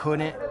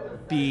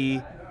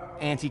be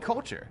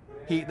anti-culture.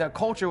 The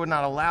culture would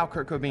not allow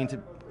Kurt Cobain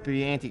to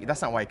be anti.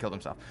 That's not why he killed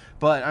himself.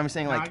 But I'm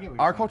saying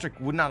our culture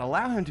would not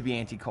allow him to be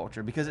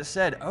anti-culture because it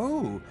said,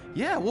 oh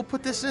yeah, we'll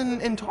put this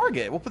in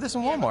Target, we'll put this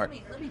in Walmart.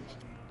 Let me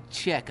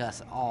check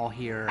us all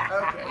here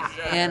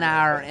in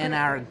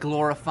our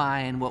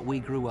glorifying what we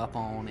grew up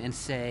on and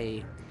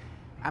say.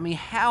 I mean,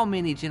 how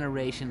many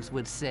generations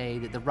would say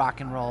that the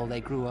rock and roll they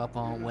grew up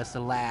on was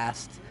the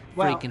last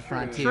freaking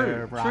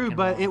frontier of rock and roll?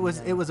 But it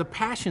was a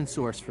passion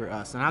source for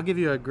us. And I'll give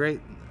you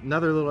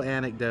another little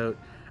anecdote.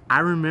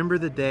 I remember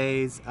the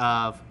days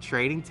of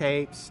trading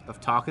tapes,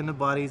 of talking to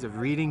buddies, of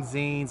reading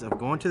zines, of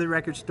going to the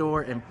record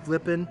store and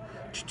flipping,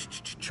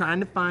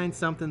 trying to find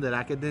something that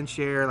I could then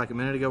share. Like a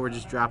minute ago, we're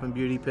just dropping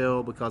Beauty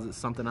Pill because it's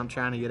something I'm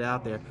trying to get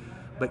out there.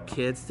 But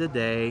kids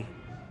today,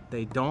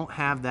 they don't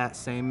have that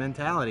same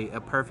mentality. A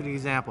perfect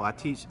example, I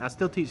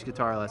still teach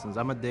guitar lessons.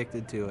 I'm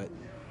addicted to it.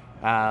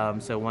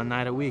 So one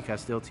night a week I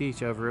still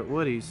teach over at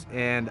Woody's,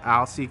 and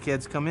I'll see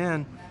kids come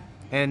in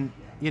and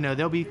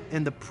they'll be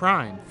in the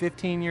prime,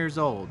 15 years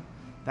old.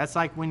 That's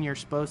like when you're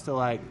supposed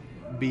to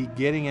be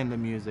getting into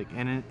music,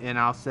 and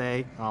I'll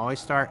always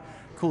start,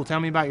 cool, tell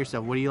me about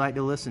yourself. What do you like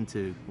to listen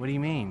to? What do you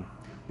mean?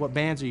 What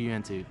bands are you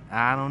into?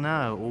 I don't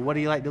know. Well, what do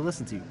you like to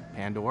listen to?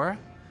 Pandora?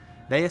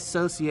 They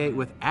associate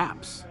with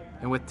apps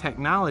and with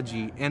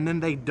technology, and then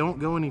they don't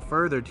go any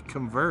further to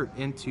convert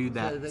into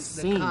that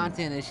scene. The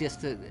content is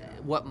just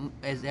what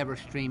is ever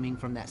streaming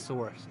from that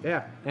source.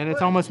 Yeah, and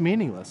it's almost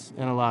meaningless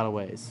in a lot of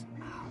ways.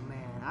 Oh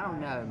man, I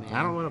don't know, man.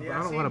 I don't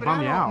want to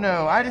bum you out.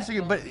 No, I disagree.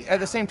 But at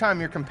the same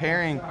time, you're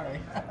comparing.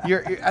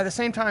 You're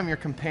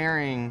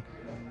comparing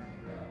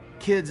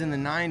kids in the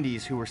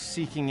 90s who were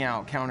seeking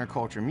out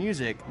counterculture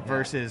music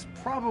versus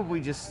probably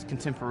just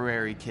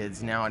contemporary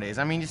kids nowadays.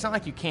 I mean, it's not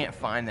like you can't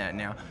find that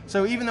now.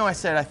 So even though I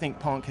said I think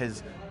punk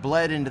has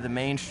bled into the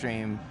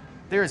mainstream,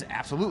 there is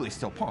absolutely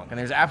still punk and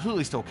there's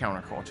absolutely still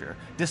counterculture,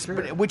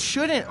 which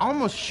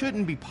almost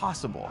shouldn't be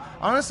possible.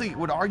 Honestly,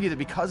 would argue that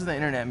because of the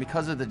internet and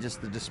because of the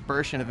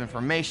dispersion of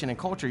information and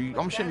culture, you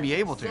almost shouldn't be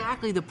able to.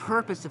 Exactly, the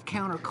purpose of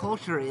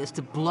counterculture is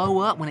to blow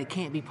up when it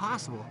can't be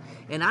possible.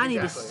 And I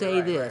need to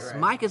say this: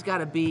 Mike has got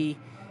to be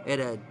at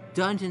a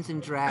Dungeons and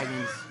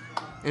Dragons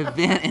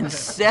event in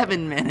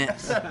 7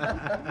 minutes,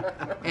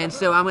 and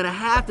so I'm going to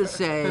have to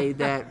say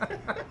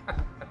that.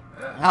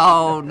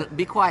 Oh,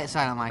 be quiet,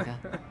 Silent Micah.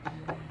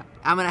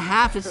 I'm going to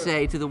have to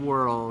say to the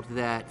world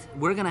that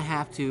we're going to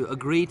have to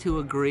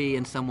agree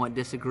and somewhat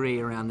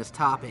disagree around this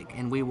topic,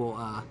 and we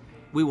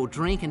will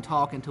drink and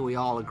talk until we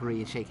all agree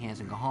and shake hands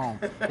and go home.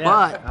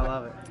 Yeah, I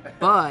love it.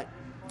 But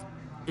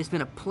it's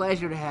been a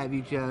pleasure to have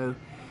you, Joe.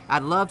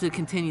 I'd love to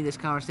continue this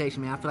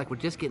conversation, man. I feel like we're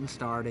just getting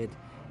started.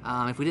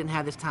 If we didn't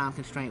have this time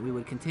constraint, we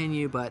would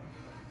continue, but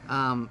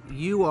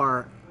you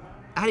are...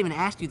 I hadn't even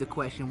asked you the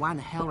question, why in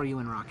the hell are you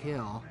in Rock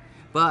Hill?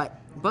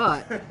 But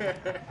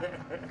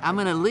I'm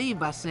going to leave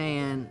by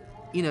saying,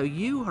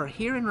 you are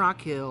here in Rock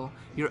Hill.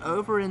 You're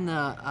over in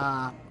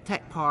the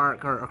Tech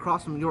Park or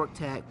across from York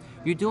Tech.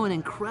 You're doing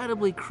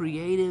incredibly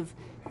creative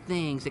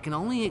things that can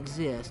only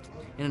exist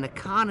in an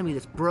economy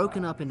that's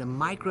broken up into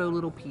micro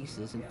little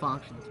pieces and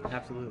functions.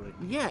 Absolutely.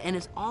 Yeah, and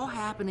it's all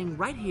happening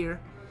right here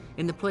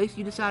in the place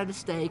you decided to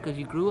stay because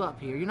you grew up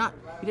here. You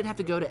didn't have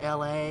to go to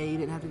L.A. You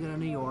didn't have to go to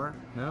New York.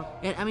 No.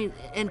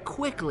 And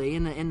quickly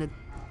in the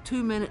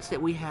 2 minutes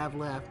that we have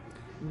left,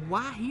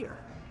 why here?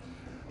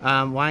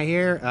 Why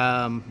here?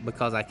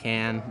 Because I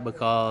can.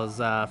 Because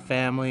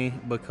family.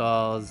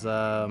 Because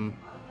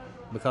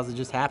it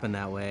just happened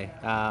that way.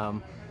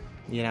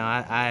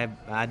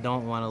 I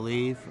don't want to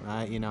leave.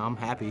 I'm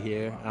happy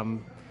here.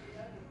 I'm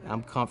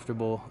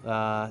comfortable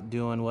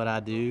doing what I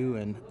do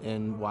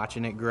and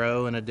watching it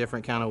grow in a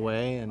different kind of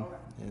way, and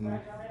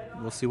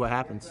we'll see what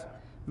happens.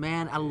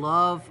 Man, I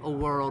love a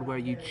world where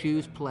you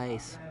choose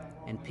place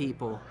and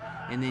people,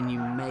 and then you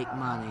make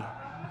money.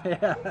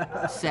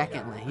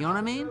 Secondly, you know what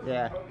I mean?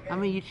 Yeah. I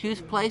mean, you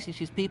choose place, you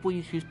choose people,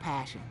 you choose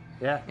passion.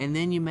 Yeah. And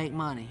then you make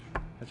money.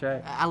 That's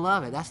right. I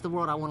love it. That's the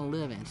world I want to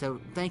live in.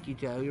 So thank you,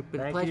 Joe. It's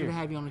been a pleasure to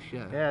have you on the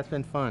show. Yeah, it's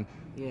been fun.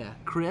 Yeah.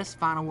 Chris,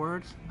 final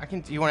words?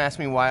 You want to ask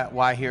me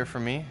why here for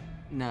me?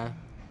 No.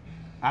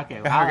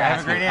 Okay. I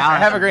have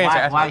a great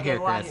answer. Why here,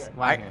 Chris?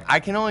 Why here? I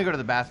can only go to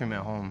the bathroom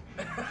at home.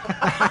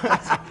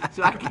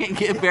 So I can't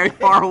get very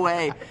far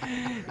away.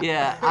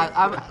 Yeah,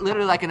 I'm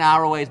literally like an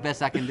hour away as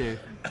best I can do.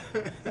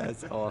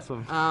 That's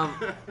awesome.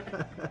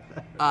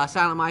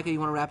 Silent Micah, you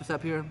want to wrap us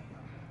up here?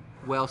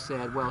 Well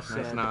said, well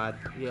said. Nice nod.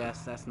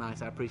 Yes, that's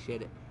nice. I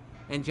appreciate it.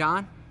 And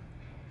John?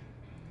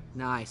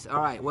 Nice.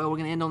 All right, well, we're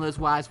going to end on those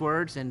wise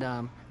words, and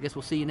I guess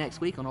we'll see you next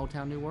week on Old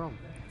Town New World.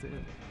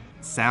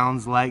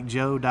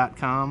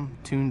 Soundslikejoe.com,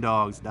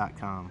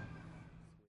 toondogs.com.